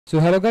So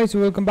hello guys,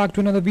 welcome back to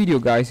another video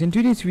guys. In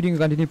today's video we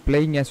continue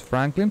playing as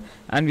Franklin,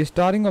 and we're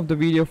starting off the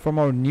video from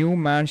our new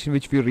mansion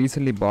which we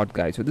recently bought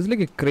guys. So this is like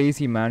a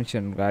crazy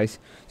mansion guys.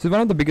 So it's one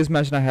of the biggest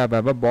mansion I have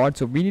ever bought.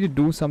 So we need to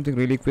do something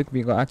really quick.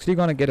 We're actually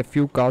gonna get a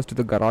few cars to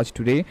the garage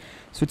today.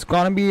 So it's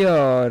gonna be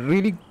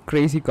really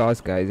crazy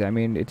cars guys. I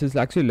mean it is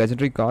actually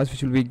legendary cars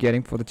which we'll be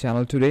getting for the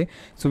channel today.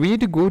 So we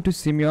need to go to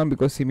Simeon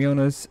because Simeon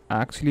is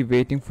actually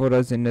waiting for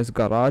us in his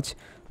garage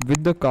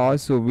with the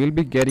cars, so we'll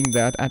be getting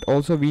that. And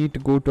also we need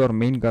to go to our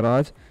main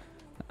garage,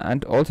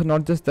 and also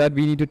not just that,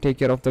 we need to take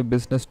care of the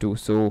business too.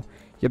 So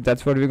yep,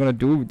 that's what we're gonna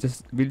do.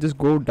 We'll just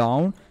go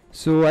down.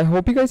 So I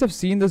hope you guys have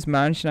seen this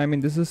mansion. I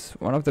mean this is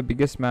one of the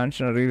biggest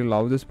mansion. I really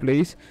love this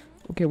place.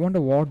 Okay, I wonder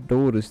what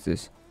door is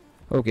this.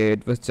 Okay,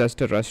 it was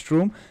just a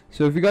restroom.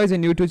 So if you guys are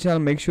new to the channel,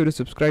 make sure to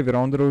subscribe. We're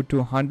on the road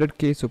to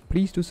 100k, so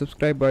please do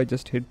subscribe by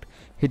just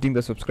hitting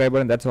the subscribe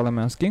button. That's all I'm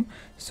asking.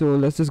 So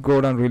let's just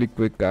go down really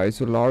quick guys.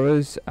 So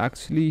Laura's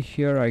actually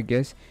here, I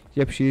guess.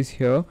 Yep, she's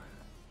here.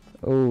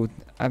 Oh,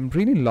 I'm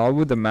really in love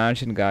with the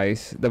mansion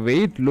guys. The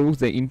way it looks,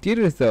 the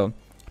interior is the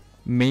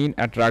main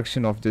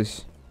attraction of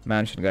this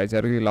mansion guys. I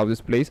really love this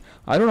place.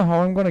 I don't know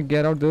how I'm gonna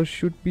get out. There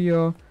should be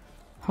a...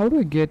 How do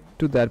I get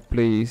to that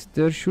place?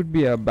 There should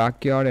be a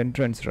backyard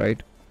entrance,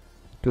 right?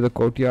 To the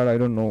courtyard, I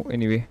don't know.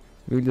 Anyway,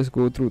 we'll just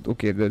go through.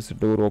 Okay, there's a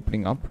door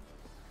opening up.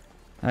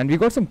 And we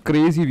got some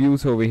crazy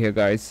views over here,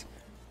 guys.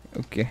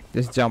 Okay,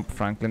 just jump,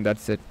 Franklin.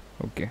 That's it.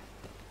 Okay.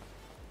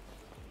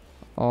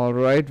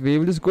 Alright, we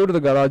will just go to the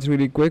garage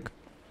really quick.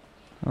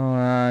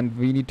 And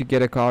we need to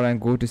get a car and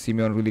go to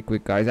Simeon really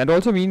quick guys. And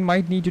also we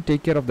might need to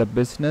take care of the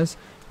business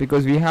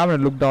because we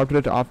haven't looked after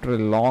it after a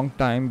long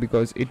time,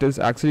 because it is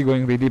actually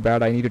going really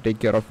bad. I need to take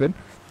care of it.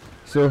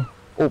 So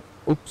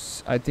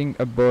oops, I think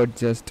a bird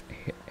just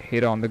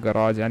hit on the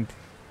garage and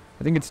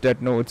I think it's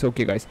dead. No, it's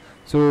okay guys.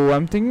 So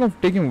I'm thinking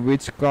of taking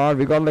which car.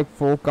 We got like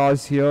 4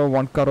 cars here,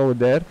 1 car over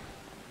there,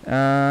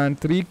 and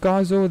 3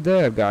 cars over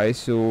there guys.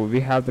 So we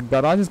have the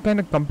garage is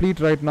kind of complete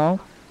right now.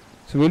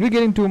 So we'll be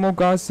getting 2 more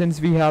cars since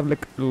we have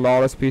like a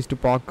lot of space to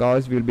park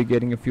cars. We'll be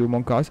getting a few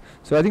more cars.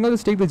 So I think I'll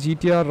just take the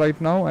GTR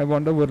right now. I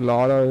wonder where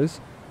Laura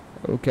is.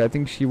 Okay, I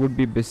think she would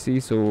be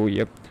busy. So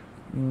yep.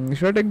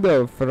 Should I take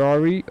the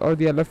Ferrari or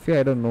the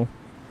LFA? I don't know.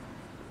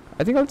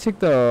 I think I'll take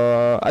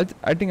the...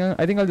 I think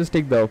I'll just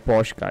take the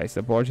Porsche guys.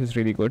 The Porsche is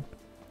really good.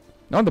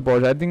 Not the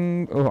Porsche. I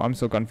think... Oh, I'm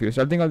so confused.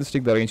 I think I'll just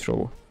take the Range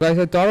Rover. Guys,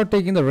 I thought of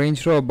taking the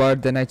Range Rover,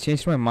 but then I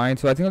changed my mind.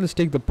 So I think I'll just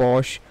take the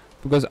Porsche,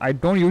 because I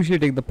don't usually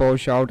take the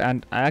Porsche out,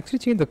 and I actually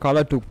changed the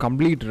color to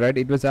complete red.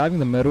 It was having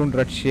the maroon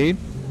red shade,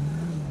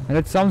 and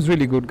it sounds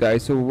really good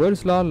guys. So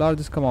where's Lara? Lara,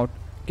 just come out.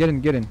 Get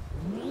in.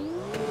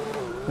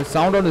 The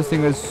sound of this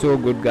thing is so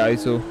good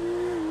guys. So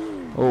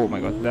oh my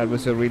god, that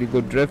was a really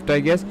good drift I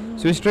guess.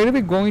 So we're straight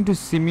away going to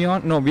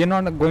Simeon. No, we're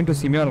not going to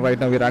Simeon right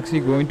now. We're actually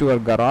going to our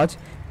garage.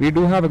 We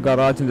do have a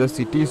garage in the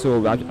city,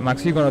 so I'm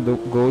actually gonna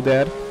go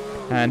there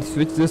and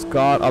switch this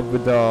car up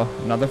with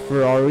another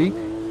Ferrari,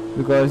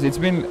 because it's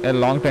been a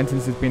long time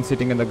since it's been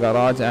sitting in the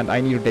garage and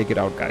I need to take it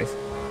out guys.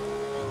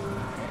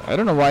 I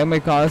don't know why my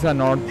cars are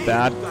not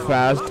that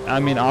fast. I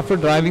mean after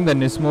driving the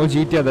Nismo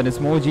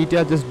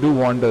GTR just do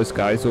wonders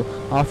guys. So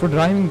after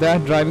driving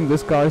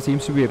this car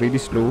seems to be really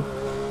slow.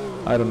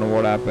 I don't know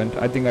what happened.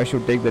 I think I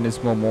should take the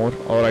Nismo more,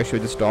 or I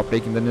should just stop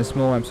taking the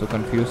Nismo. I'm so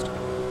confused.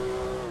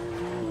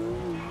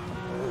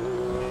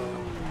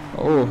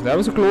 Oh, that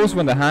was a close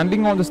one. The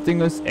handling on this thing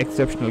is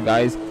exceptional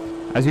guys.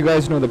 As you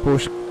guys know, the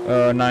Porsche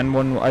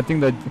 911, I think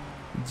the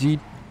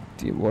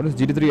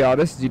GT3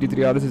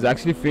 RS is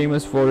actually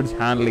famous for its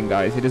handling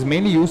guys. It is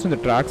mainly used in the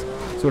tracks,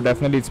 so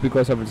definitely it's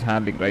because of its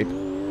handling, right?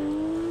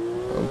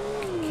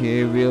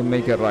 Okay, we'll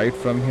make a right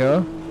from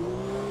here.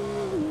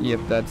 Yep,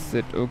 that's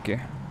it. Okay,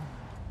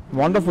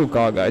 wonderful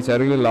car guys. I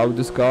really love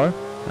this car,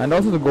 and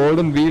also the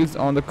golden wheels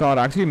on the car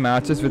actually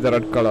matches with the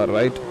red color,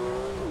 right?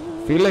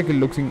 Feel like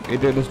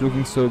it is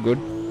looking so good.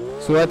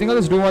 So I think I'll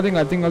just do one thing.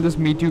 I think I'll just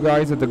meet you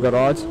guys at the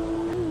garage.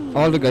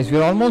 Alright guys,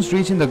 we're almost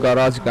reaching the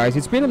garage guys.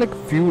 It's been like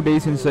a few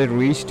days since I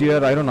reached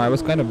here. I don't know, I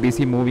was kind of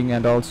busy moving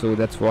and also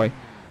that's why.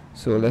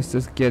 So let's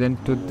just get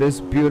into this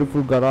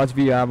beautiful garage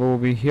we have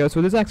over here. So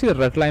this is actually a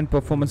Redline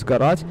Performance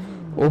garage.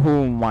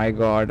 Oh my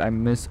god, I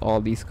miss all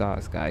these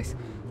cars guys.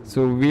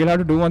 So we'll have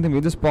to do one thing.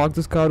 We'll just park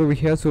this car over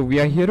here. So we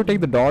are here to take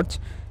the Dodge,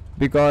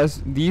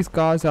 because these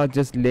cars are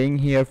just laying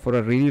here for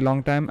a really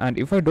long time, and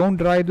if I don't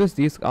drive this,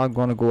 these are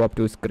gonna go up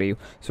to its grave.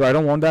 So I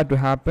don't want that to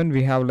happen.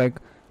 We have like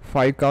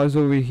 5 cars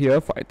over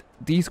here.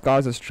 These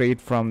cars are straight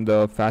from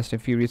the Fast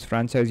and Furious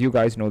franchise. You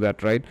guys know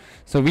that, right?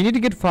 So we need to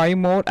get 5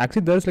 more.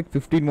 Actually there's like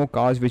 15 more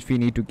cars which we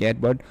need to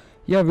get, but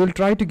yeah, we'll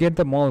try to get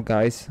them all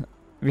guys.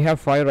 We have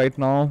 5 right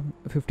now.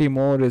 50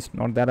 more is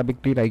not that a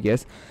big deal I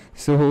guess.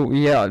 So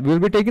yeah, we'll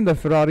be taking the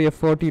Ferrari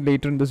F40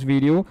 later in this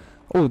video.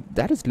 Oh,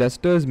 that is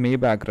Lester's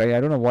Maybach, right?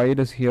 I don't know why it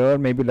is here.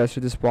 Maybe Lester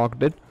just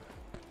parked it.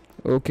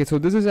 Okay, so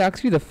this is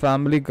actually the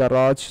family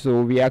garage.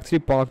 So we actually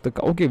parked the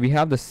car. Okay, we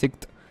have the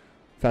 6th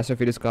Fast and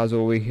Furious cars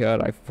over here.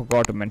 I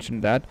forgot to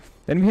mention that.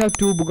 Then we have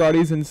 2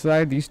 Bugattis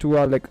inside. These 2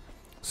 are like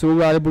so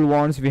valuable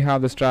ones. We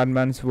have the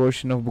STRADMAN's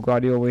version of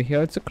Bugatti over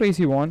here. It's a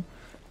crazy one.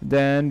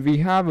 Then we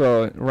have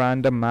a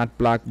random matte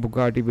black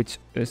Bugatti, which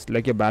is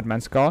like a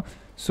Batman's car.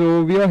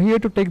 So we are here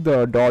to take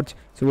the Dodge.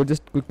 So we'll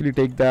just quickly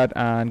take that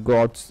and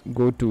go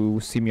to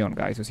Simeon,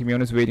 guys. So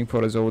Simeon is waiting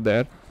for us over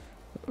there.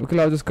 Okay,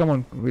 I'll just come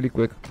on really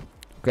quick.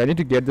 Okay, I need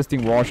to get this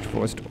thing washed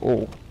first.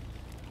 Oh,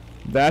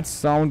 that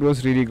sound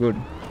was really good.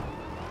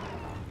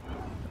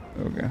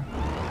 Okay,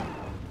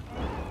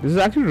 this is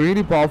actually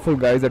really powerful,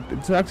 guys. That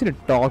it's actually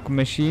a torque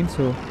machine.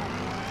 So,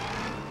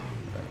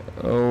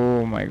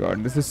 oh my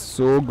god, this is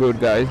so good,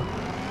 guys.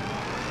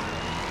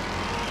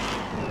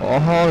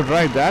 All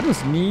right, that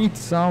was neat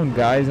sound,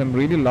 guys. I'm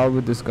really in love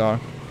with this car.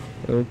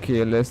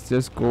 Okay, let's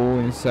just go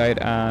inside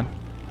and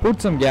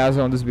put some gas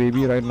on this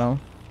baby right now.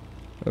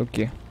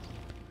 Okay,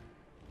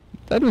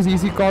 that was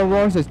easy car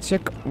wash. Let's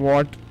check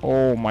what.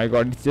 Oh my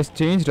god, it just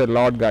changed a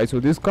lot, guys. So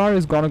this car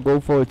is gonna go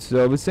for its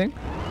servicing.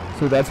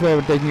 So that's why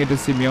we're taking it to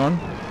Simeon.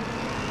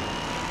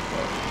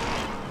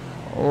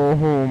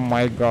 Oh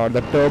my god,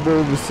 the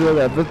turbo whistle,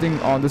 everything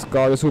on this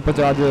car, the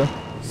supercharger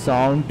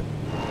sound.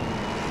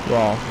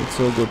 Wow, it's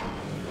so good.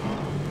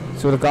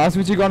 So the cars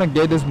which you're gonna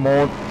get is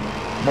more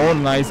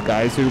nice,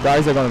 guys. So you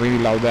guys are gonna really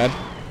love that.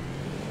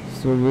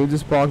 So we'll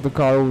just park the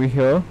car over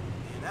here.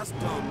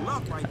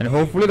 And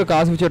hopefully the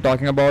cars which you're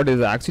talking about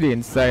is actually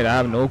inside. I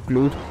have no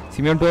clue.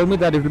 Simeon told me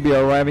that it will be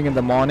arriving in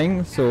the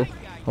morning. So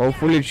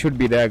hopefully it should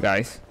be there,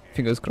 guys.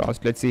 Fingers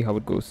crossed. Let's see how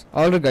it goes.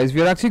 Alright, guys,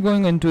 we are actually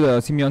going into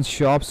the Simeon's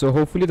shop. So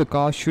hopefully the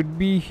car should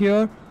be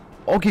here.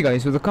 Okay,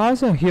 guys, so the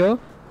cars are here.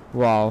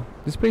 Wow,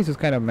 this place is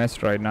kind of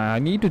messed right now. I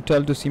need to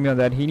tell to Simeon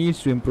that he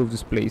needs to improve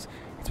this place.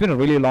 It's been a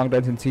really long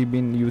time since he's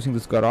been using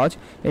this garage.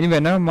 Anyway,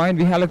 never mind.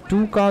 We have like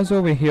two cars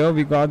over here.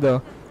 We got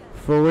the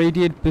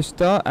 488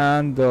 Pista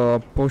and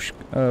the Porsche.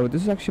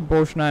 This is actually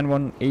Porsche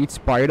 918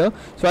 Spyder.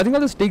 So I think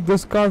I'll just take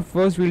this car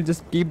first. We'll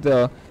just keep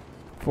the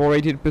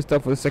 488 Pista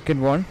for the second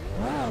one.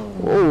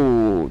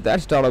 Oh, that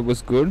startup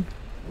was good.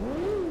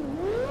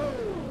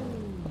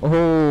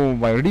 Oh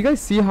my! Did you guys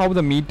see how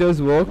the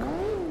meters work?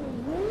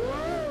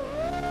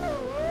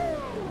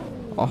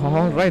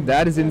 Alright,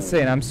 that is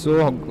insane. I'm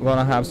so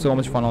gonna have so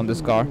much fun on this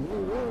car.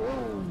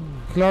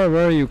 Clara,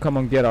 where are you? Come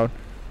on, get out.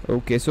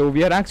 Okay, so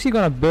we are actually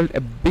gonna build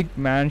a big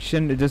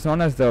mansion. It is known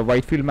as the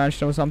Whitefield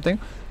Mansion or something.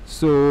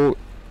 So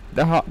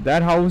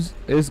that house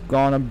is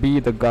gonna be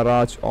the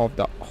garage of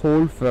the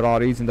whole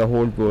Ferraris in the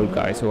whole world,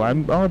 guys. So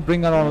I'm gonna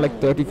bring around like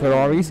 30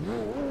 Ferraris.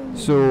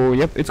 So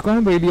yep, it's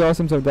gonna be really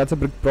awesome. So that's a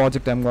big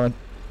project. I'm gonna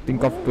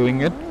think of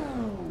doing it.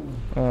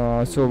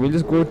 So we'll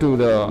just go to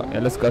the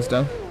LS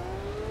Custom.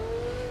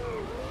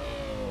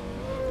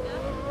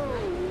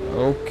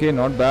 Okay,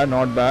 not bad,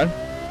 not bad.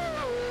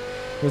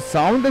 The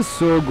sound is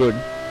so good.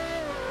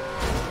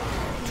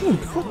 Dude,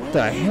 what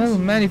the hell,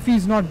 man? If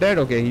he's not dead,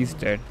 okay, he's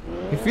dead.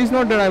 If he's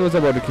not dead, I was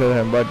about to kill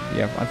him, but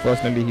yeah,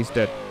 unfortunately, he's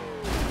dead.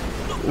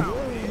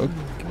 Okay.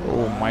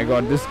 Oh my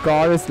god, this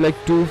car is like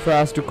too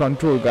fast to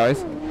control,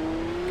 guys.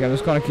 Okay, I'm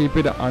just gonna keep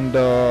it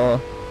under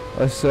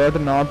a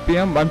certain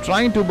RPM. I'm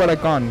trying to, but I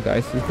can't,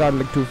 guys. This car is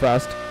like too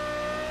fast.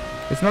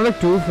 It's not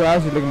like too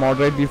fast, it's like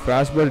moderately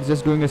fast, but it's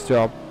just doing its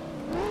job.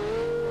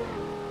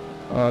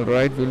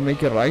 Alright, we'll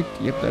make a right.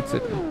 Yep, that's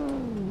it.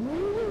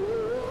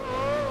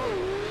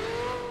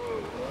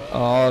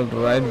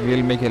 Alright,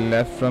 we'll make a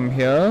left from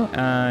here.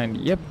 And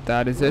yep,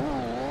 that is it.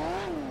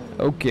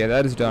 Okay,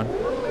 that is done.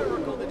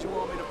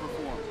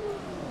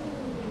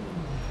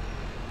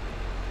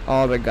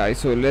 Alright, guys,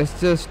 so let's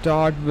just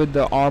start with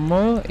the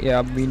armor.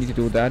 Yeah, we need to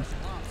do that.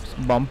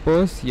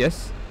 Bumpers,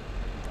 yes.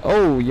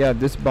 Oh, yeah,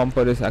 this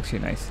bumper is actually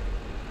nice.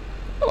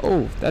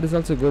 Oh, that is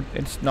also good.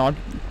 It's not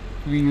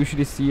we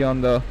usually see on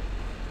the...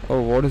 Oh,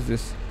 what is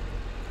this?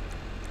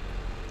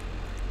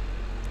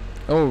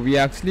 Oh, we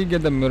actually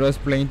get the mirrors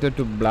painted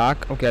to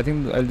black. Okay, I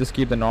think I'll just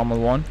keep the normal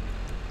one.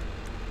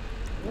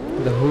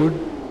 The hood.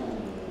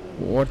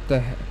 What the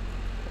heck?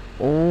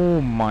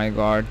 Oh my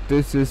god,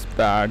 this is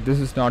bad. This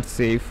is not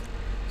safe.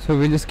 So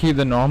we'll just keep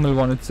the normal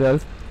one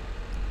itself.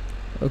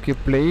 Okay,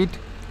 plate.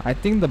 I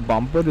think the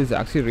bumper is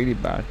actually really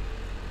bad.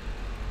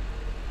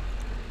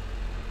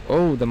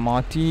 Oh, the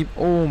Marty.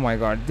 Oh my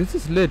god, this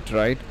is lit,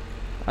 right?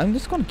 I'm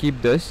just gonna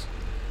keep this.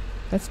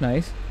 That's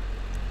nice.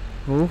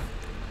 Roof.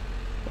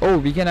 Oh,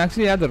 we can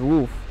actually add the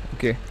roof.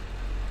 Okay.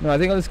 No, I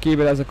think I'll just keep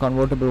it as a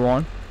convertible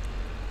one.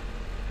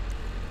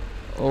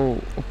 Oh,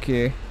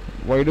 okay.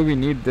 Why do we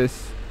need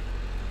this?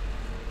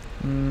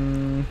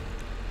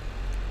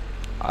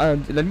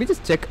 Let me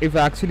just check if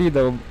actually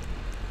the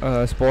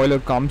spoiler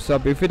comes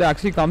up. If it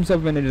actually comes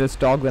up when it is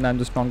stock, then I'm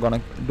just not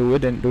gonna do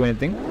it and do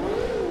anything.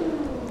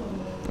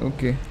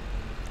 Okay.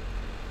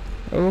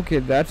 Okay,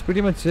 that's pretty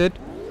much it.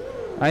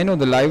 I know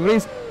the livery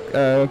is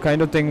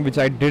kind of thing which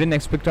I didn't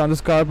expect on this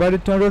car, but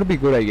it turned out to be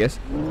good, I guess.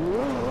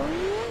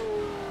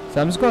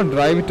 So I'm just gonna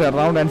drive it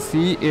around and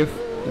see if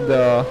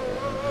the...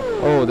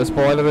 Oh, the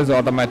spoiler is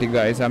automatic,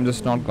 guys. I'm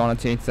just not gonna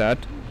change that.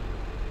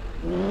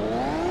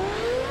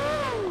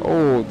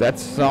 Oh, that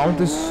sound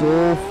is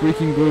so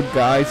freaking good,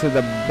 guys. So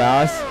the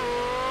bass.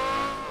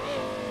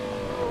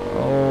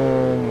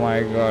 Oh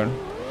my god.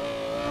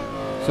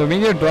 So we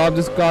need to drop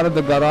this car at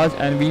the garage,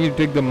 and we need to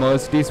take the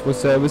Mercedes for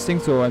servicing.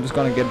 So I'm just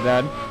gonna get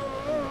that.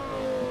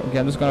 Okay,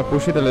 I'm just gonna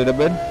push it a little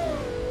bit.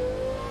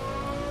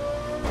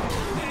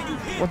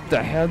 What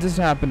the hell just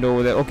happened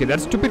over there? Okay,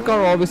 that stupid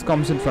car always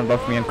comes in front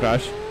of me and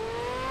crash.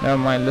 Never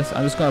mind,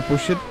 I'm just gonna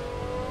push it.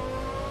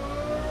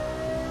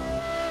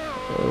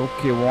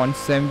 Okay,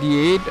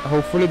 178.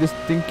 Hopefully this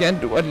thing can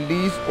do at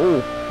least.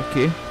 Oh,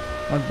 okay,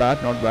 not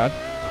bad, not bad.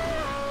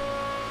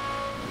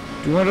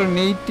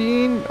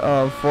 218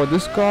 for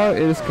this car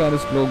is kind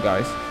of slow,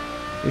 guys.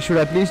 It should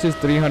at least is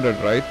 300,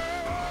 right?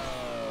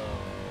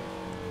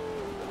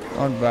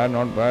 Not bad,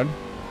 not bad.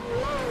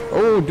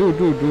 Oh, dude,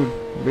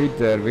 wait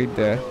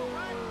there.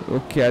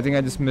 Okay, I think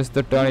I just missed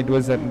the turn. It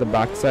was at the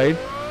back side.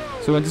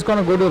 So we're just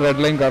gonna go to Red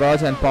Line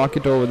Garage and park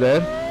it over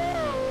there.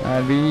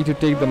 And we need to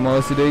take the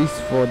Mercedes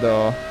for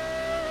the,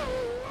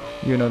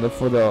 you know,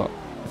 for the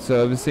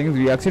servicing.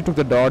 We actually took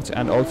the Dodge,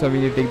 and also we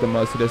need to take the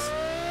Mercedes.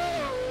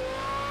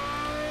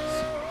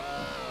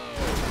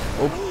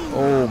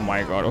 Oh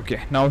my god.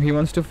 Okay, now he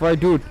wants to fight.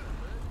 Dude,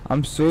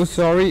 I'm so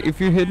sorry if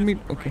you hit me.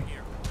 Okay.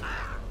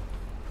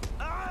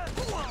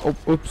 Oh,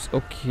 oops.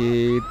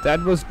 Okay,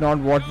 that was not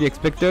what we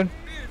expected.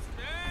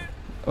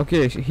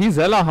 Okay, he's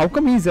Ella. How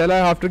come he's Ella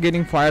after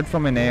getting fired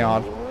from an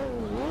AR?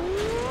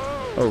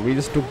 Oh, we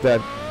just took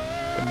that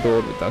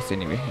door with us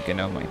anyway. Okay,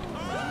 never mind.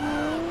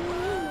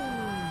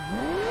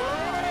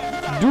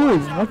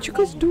 Dude, what you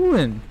guys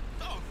doing?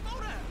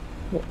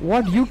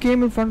 What? You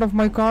came in front of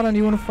my car and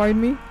you want to fight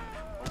me?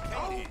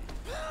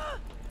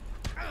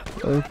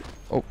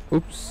 Oh,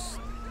 oops.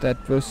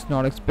 That was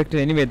not expected.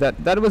 Anyway,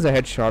 that was a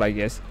headshot, I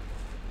guess.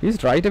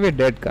 He's right away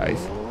dead, guys.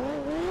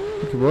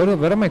 Okay,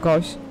 where are my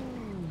cars?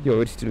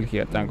 Yo, it's still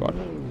here, thank god.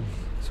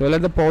 So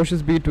let the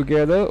Porsches be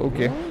together.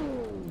 Okay.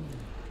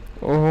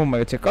 Oh my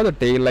god, check out the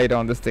tail light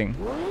on this thing.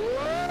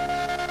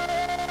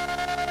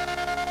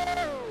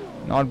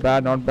 Not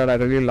bad, not bad. I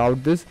really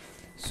loved this.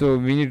 So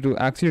we need to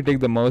actually take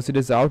the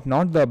Mercedes out,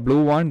 not the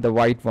blue one, the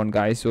white one,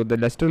 guys. So the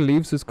Lester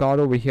leaves his car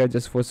over here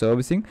just for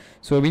servicing.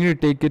 So we need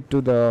to take it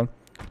to the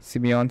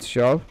Simeon's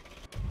shop.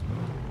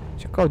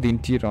 Check out the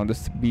interior on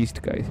this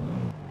beast, guys.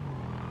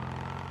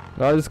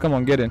 Guys, come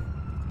on, get in.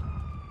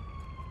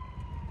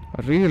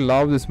 I really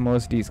love this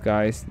Mercedes,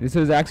 guys. This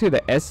is actually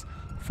the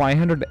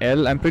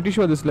S500L. I'm pretty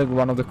sure this is like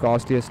one of the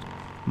costliest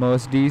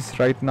Mercedes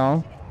right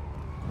now.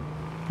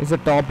 It's a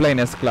top line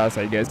S-Class,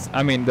 I guess.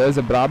 I mean, there's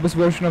a Brabus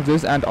version of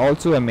this and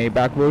also a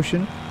Maybach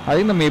version. I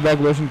think the Maybach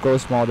version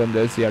costs more than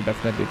this. Yeah,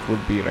 definitely it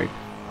would be, right?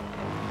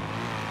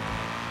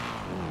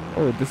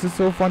 Oh, this is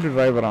so fun to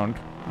drive around.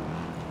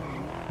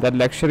 That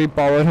luxury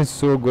power is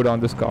so good on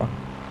this car.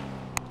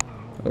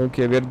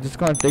 Okay, we're just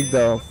gonna take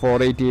the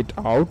 488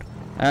 out.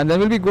 And then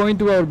we'll be going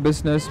to our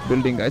business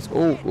building, guys.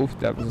 Oh, oof,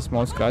 that was a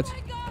small scratch.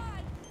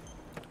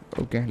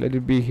 Okay, let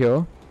it be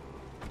here.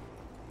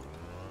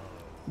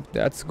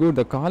 That's good.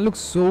 The car looks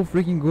so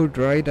freaking good,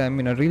 right? I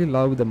mean, I really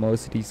love the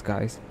Mercedes,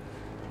 guys.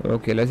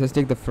 Okay, let's just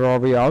take the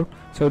Ferrari out.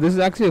 So this is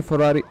actually a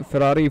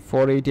Ferrari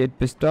 488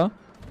 Pista.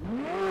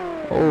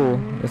 Oh,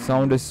 the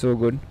sound is so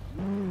good.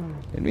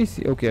 Let me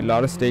see. Okay,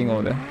 Laura's staying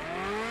over there.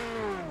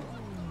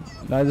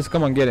 Now just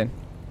come on, get in.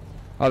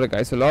 Alright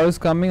guys, so Laura's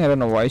coming. I don't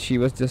know why she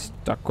was just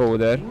stuck over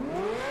there.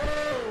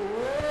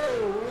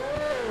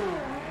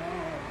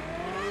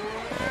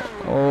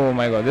 Oh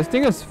my god, this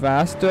thing is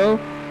faster.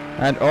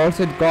 And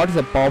also it got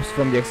the pops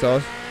from the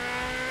exhaust.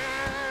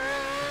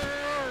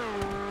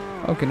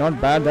 Okay, not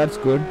bad, that's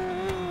good.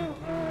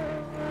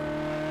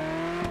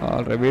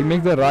 Alright, we'll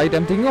make the right.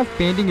 I'm thinking of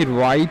painting it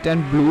white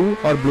and blue,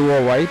 or blue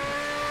or white.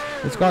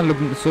 It's gonna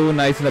look so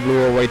nice in the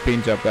blue or white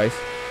paint job, guys.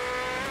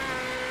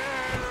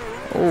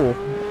 Oh,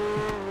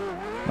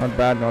 not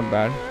bad, not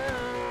bad.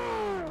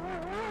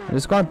 I'm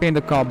just gonna paint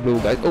the car blue,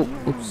 guys. Oh,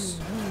 oops.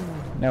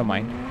 Never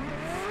mind.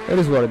 That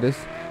is what it is.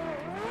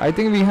 I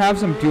think we have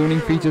some tuning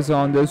features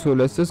on this, so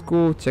let's just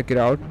go check it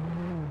out.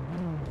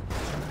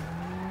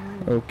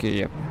 Okay,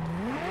 yep.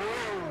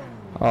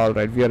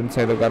 Alright, we are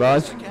inside the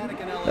garage.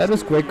 That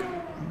was quick.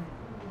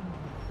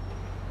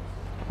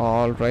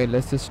 Alright,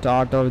 let's just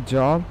start our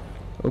job.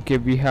 Okay,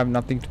 we have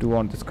nothing to do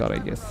on this car, I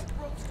guess.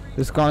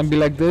 This can't be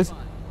like this.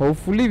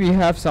 Hopefully we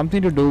have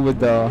something to do with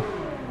the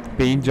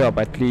paint job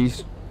at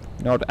least.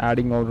 Not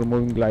adding or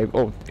removing live.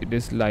 Oh, it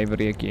is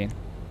livery again.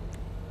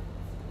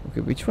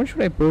 Okay, which one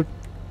should I put?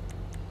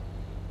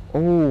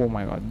 Oh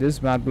my god,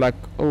 this matte black.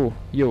 Oh,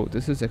 yo,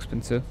 this is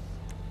expensive.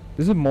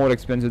 This is more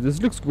expensive.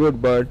 This looks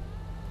good, but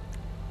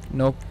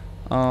nope.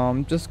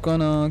 Just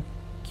gonna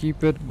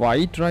keep it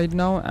white right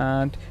now,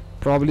 and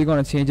probably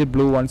gonna change it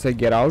blue once I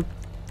get out.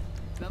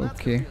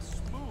 Okay.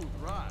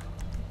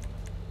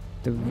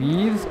 The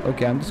wheels.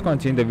 Okay, I'm just gonna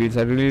change the wheels.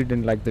 I really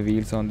didn't like the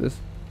wheels on this.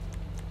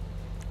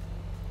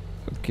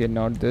 Okay,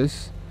 not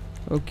this.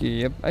 Okay,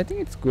 yep, I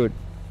think it's good.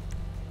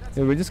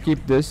 Yeah, we'll just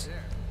keep this.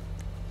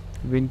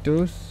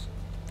 Winters.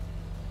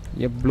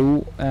 Yep,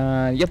 blue.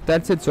 Yep,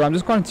 that's it. So I'm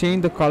just gonna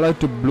change the color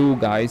to blue,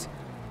 guys.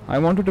 I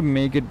wanted to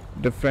make it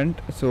different.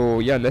 So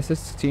yeah, let's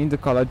just change the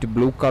color to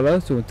blue color.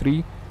 So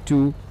 3,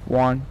 2,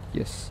 1.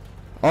 Yes.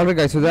 Alright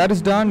guys, so that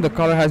is done. The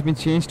color has been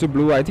changed to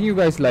blue. I think you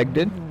guys liked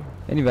it.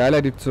 Anyway, I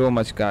liked it so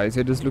much guys.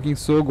 It is looking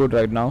so good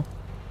right now.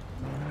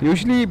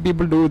 Usually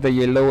people do the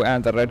yellow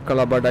and the red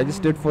color, but I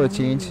just did for a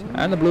change,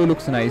 and the blue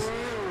looks nice.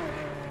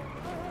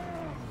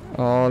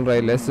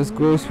 Alright, let's just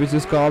go switch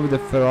this car with the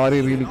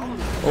Ferrari really...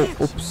 Oh,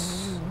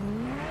 oops.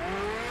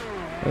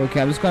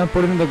 Okay, I'm just gonna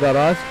put it in the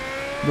garage.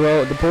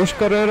 Bro, the Porsche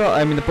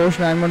Carrera, the Porsche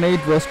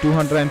 918 was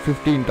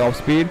 215 top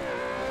speed.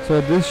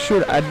 So this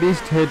should at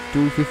least hit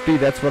 250,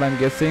 that's what I'm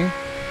guessing.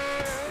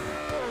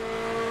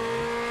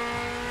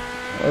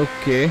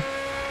 Okay,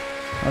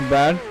 not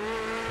bad.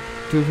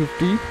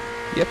 250.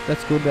 Yep,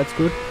 that's good, that's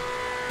good.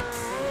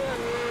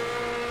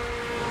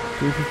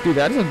 250,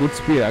 that is a good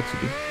speed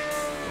actually.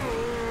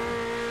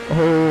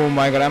 Oh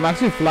my god, I'm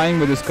actually flying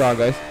with this car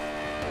guys.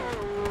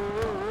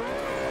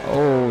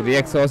 Oh, the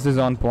exhaust is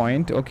on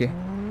point. Okay,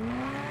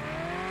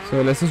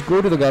 so let's just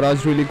go to the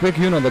garage really quick.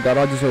 You know the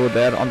garage is over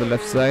there on the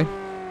left side.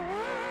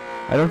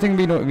 I don't think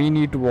we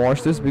need to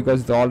wash this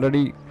because it's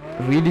already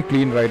really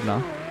clean right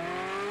now.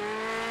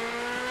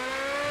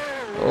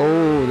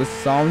 Oh, the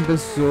sound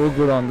is so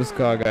good on this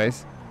car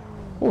guys.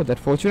 Oh, that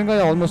fortune guy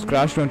almost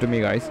crashed onto me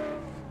guys.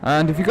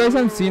 And if you guys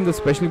haven't seen the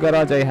special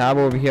garage I have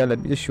over here, let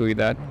me just show you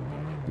that.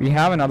 We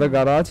have another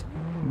garage,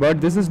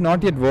 but this is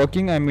not yet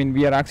working.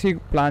 We are actually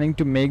planning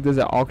to make this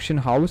an auction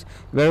house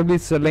where we'll be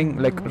selling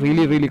like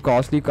really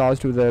costly cars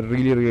to the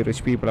really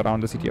rich people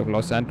around the city of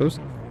Los Santos.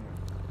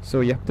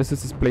 So yeah, this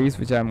is this place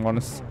which I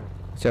was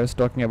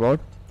talking about.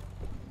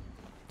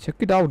 Check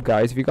it out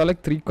guys, we got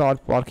like 3-car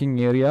parking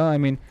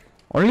area.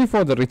 Only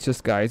for the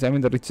richest guys,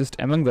 the richest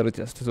among the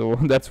richest. So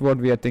that's what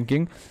we are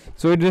thinking.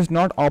 So it is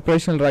not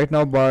operational right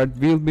now, but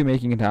we'll be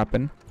making it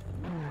happen.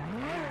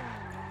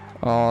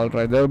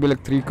 Alright, there will be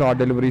like 3-car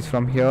deliveries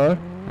from here.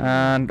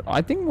 And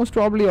I think most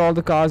probably all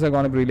the cars are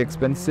gonna be really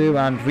expensive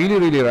and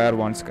really rare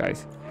ones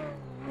guys.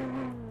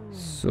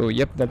 So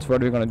yep, that's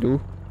what we're gonna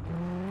do.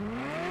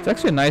 It's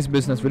actually a nice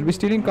business. We'll be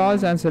stealing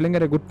cars and selling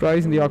at a good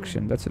price in the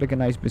auction. That's like a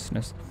nice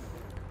business.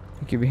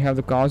 Okay, we have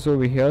the cars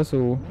over here,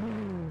 so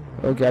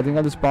okay, I think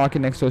I'll just park it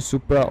next to a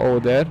Supra over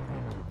there.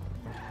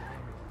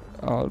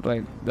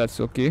 Alright, that's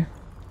okay.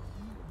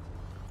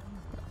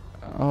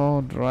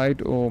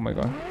 Alright, oh my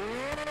god.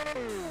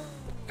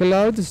 Okay,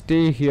 I'll just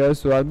stay here,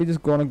 so I'll be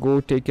just gonna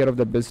go take care of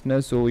the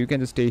business, so you can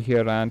just stay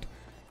here and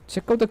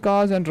check out the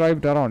cars and drive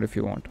it around if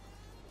you want.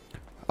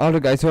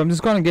 Alright guys, so I'm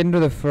just gonna get into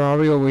the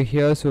Ferrari over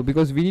here, so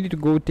because we need to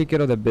go take care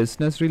of the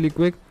business really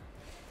quick.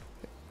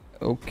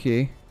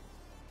 Okay,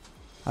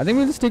 I think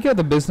we'll just take care of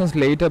the business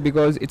later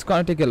because it's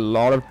gonna take a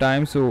lot of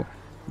time, so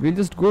we'll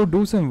just go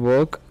do some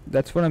work.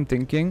 That's what I'm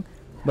thinking.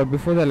 But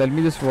before that, let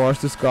me just wash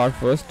this car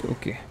first.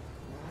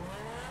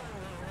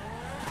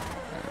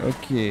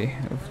 Okay,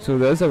 so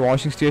there's a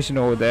washing station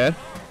over there.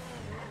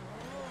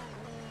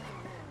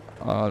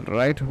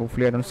 Alright,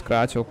 hopefully I don't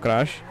scratch or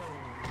crash.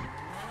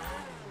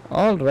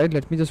 Alright,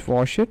 let me just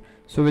wash it.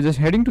 So we're just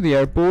heading to the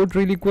airport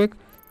really quick.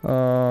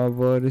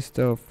 Where is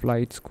the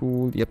flight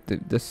school? Yep,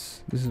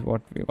 this is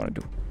what we're gonna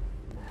do.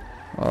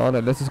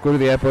 Alright, let's just go to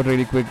the airport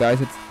really quick guys.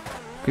 It's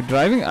okay,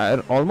 driving, I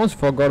almost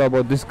forgot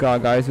about this car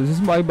guys. This is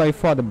by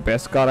far the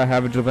best car I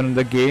have driven in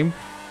the game.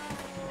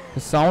 The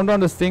sound on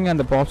this thing and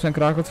the pops and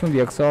crackles from the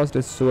exhaust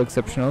is so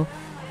exceptional.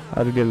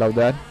 I really love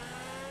that.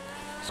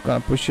 Just gonna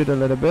push it a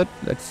little bit.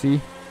 Let's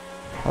see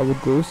how it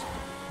goes.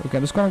 Okay,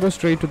 I'm just gonna go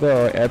straight to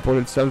the airport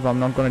itself. I'm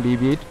not gonna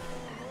deviate.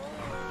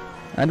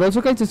 And also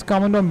guys, just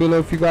comment down below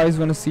if you guys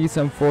wanna see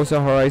some Forza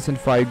Horizon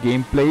 5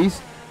 gameplays.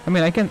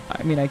 I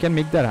can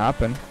make that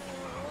happen.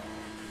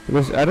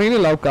 Because I really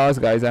love cars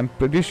guys. I'm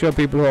pretty sure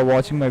people who are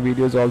watching my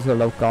videos also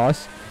love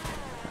cars.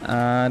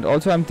 And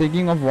also I'm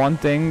thinking of one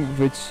thing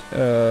which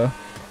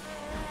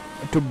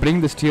to bring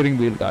the steering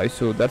wheel guys.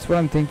 So that's what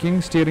I'm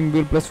thinking. Steering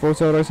wheel plus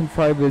Forza Horizon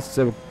 5 is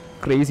a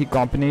crazy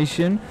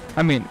combination.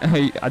 At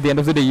the end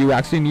of the day you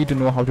actually need to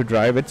know how to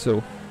drive it.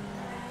 So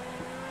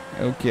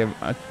okay,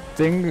 I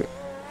think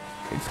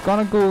it's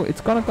gonna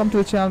come to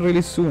the channel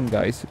really soon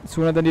guys.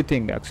 Sooner than you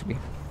think actually.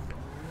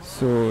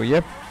 So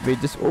yep, wait,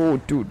 just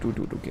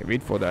okay,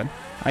 wait for that.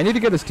 I need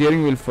to get the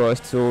steering wheel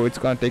first, so it's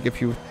gonna take a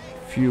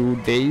few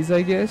days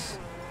I guess.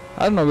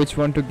 I don't know which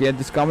one to get.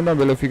 Just comment down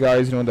below if you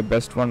guys know the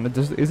best one.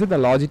 Is it the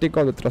Logitech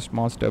or the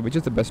Thrustmaster? Which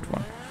is the best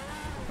one?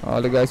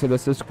 Alright guys, so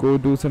let's just go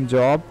do some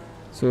job.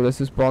 So let's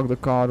just park the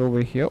car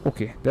over here.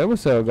 Okay, there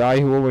was a guy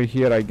who over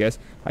here I guess.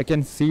 I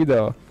can see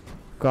the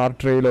car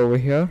trail over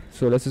here.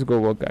 So let's just go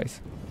work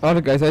guys.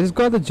 Alright guys, I just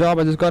got the job.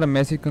 I just got a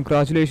message.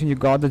 Congratulations, you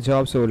got the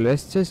job. So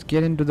let's just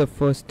get into the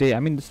first day.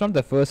 It's not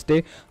the first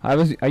day. I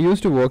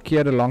used to work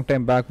here a long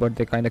time back, but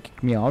they kind of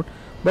kicked me out.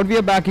 But we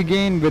are back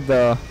again with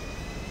the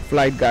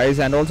flight guys,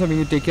 and also we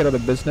need to take care of the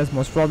business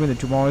most probably in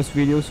tomorrow's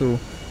video, so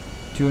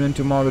tune in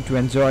tomorrow to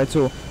enjoy it.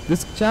 So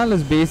this channel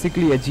is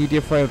basically a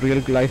GTA 5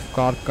 real life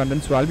car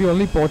content, so I'll be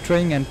only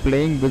portraying and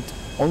playing with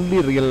only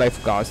real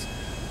life cars,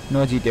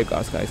 no GTA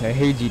cars guys. I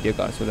hate GTA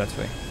cars, so that's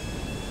why.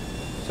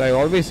 So I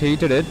always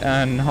hated it,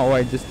 and now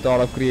I just thought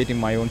of creating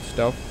my own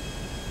stuff.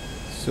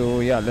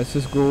 So yeah, let's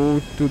just go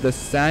to the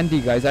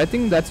Sandy guys. I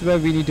think that's where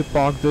we need to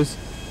park this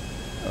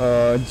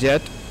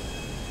jet.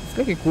 It's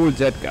like a cool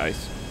jet,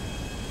 guys.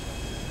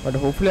 But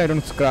hopefully I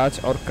don't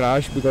scratch or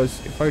crash,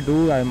 because if I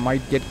do, I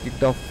might get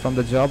kicked off from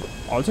the job.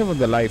 Also from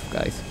the life,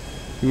 guys.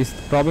 He's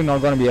probably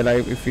not gonna be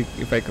alive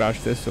if I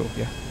crash this. So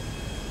yeah.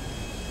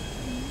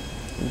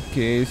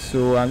 Okay,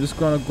 so I'm just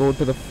gonna go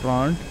to the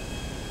front.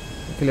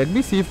 Okay, let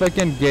me see if I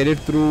can get it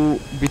through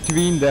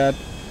between that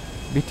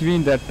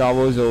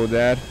towers over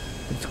there.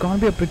 It's gonna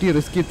be a pretty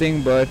risky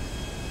thing, but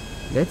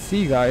let's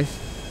see, guys.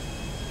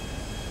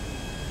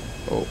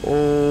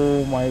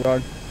 Oh my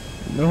god.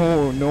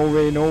 No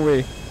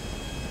way.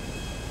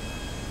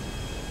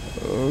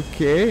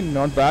 Okay,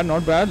 not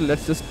bad.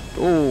 Let's just...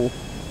 Oh,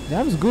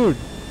 that was good.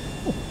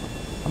 Oh,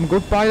 I'm a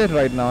good pilot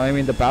right now. I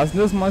mean, the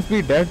passengers must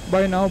be dead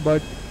by now,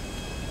 but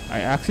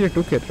I actually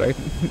took it, right?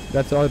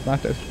 That's all that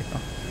matters right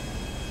now.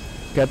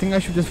 Okay, I think I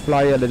should just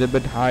fly a little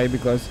bit high,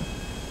 because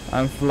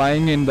I'm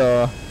flying in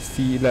the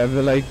sea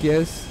level, I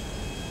guess.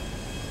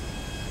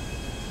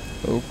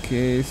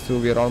 Okay, so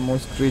we are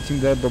almost reaching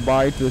there.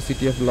 Bye-bye to the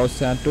city of Los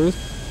Santos.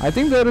 I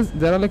think there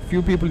are like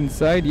few people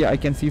inside. Yeah, I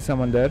can see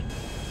someone there.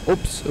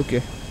 Oops,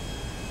 okay.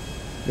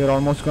 We're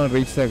almost gonna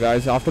reach there,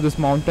 guys. After this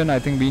mountain, I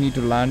think we need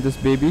to land this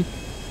baby.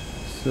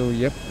 So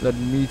yep, let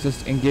me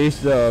just engage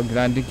the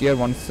landing gear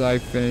once I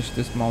finish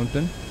this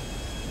mountain.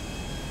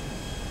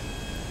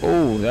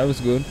 Oh, that was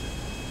good.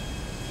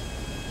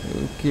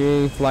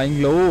 Okay,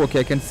 flying low. Okay,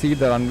 I can see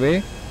the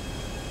runway.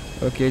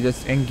 Okay,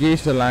 just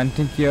engage the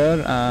landing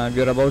gear, and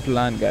we're about to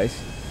land,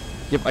 guys.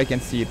 Yep, I can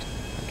see it.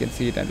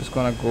 I'm just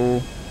gonna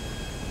go.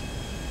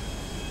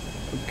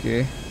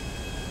 Okay,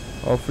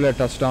 hopefully I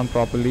touch down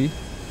properly.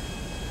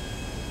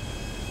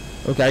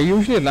 Okay, I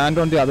usually land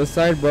on the other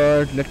side,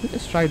 but let me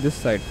just try this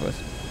side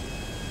first.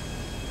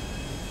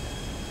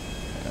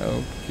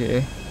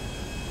 Okay,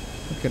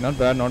 not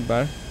bad.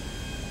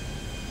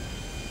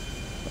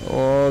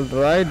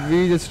 Alright,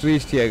 we just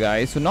reached here,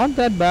 guys. So not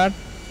that bad.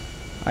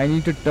 I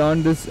need to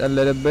turn this a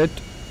little bit.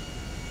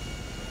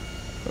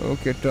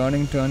 Okay,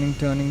 turning.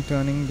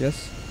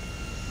 Yes.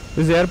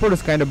 This airport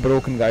is kind of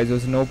broken, guys.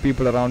 There's no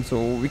people around,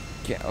 so we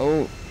can...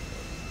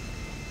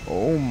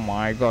 Oh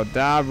my god,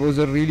 that was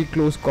a really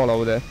close call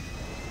over there.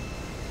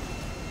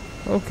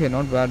 Okay,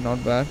 not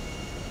bad.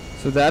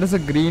 So that is a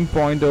green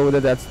point over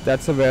there.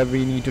 That's where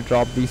we need to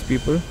drop these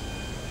people.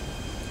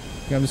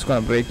 Okay, I'm just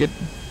gonna break it.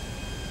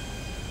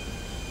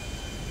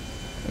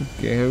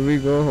 Okay, here we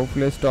go.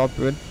 Hopefully I stop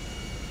it.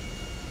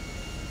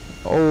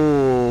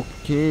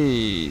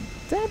 Okay,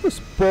 that was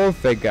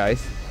perfect,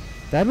 guys.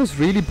 That was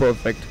really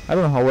perfect. I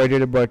don't know how I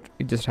did it, but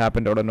it just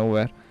happened out of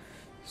nowhere.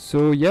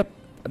 So yep,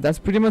 that's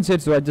pretty much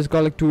it. So I just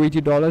got like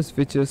 $280,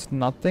 which is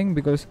nothing,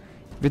 because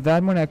with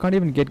that money I can't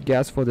even get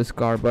gas for this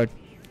car, but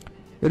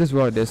it is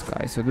what it is,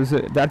 guys. So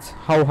that's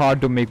how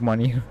hard to make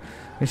money.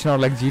 It's not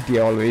like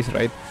GTA always,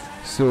 right?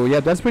 So yeah,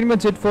 that's pretty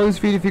much it for this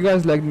video. If you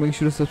guys liked, make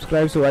sure to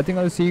subscribe. So I think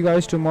I'll see you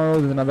guys tomorrow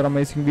with another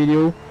amazing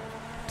video.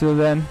 Till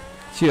then,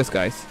 cheers,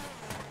 guys.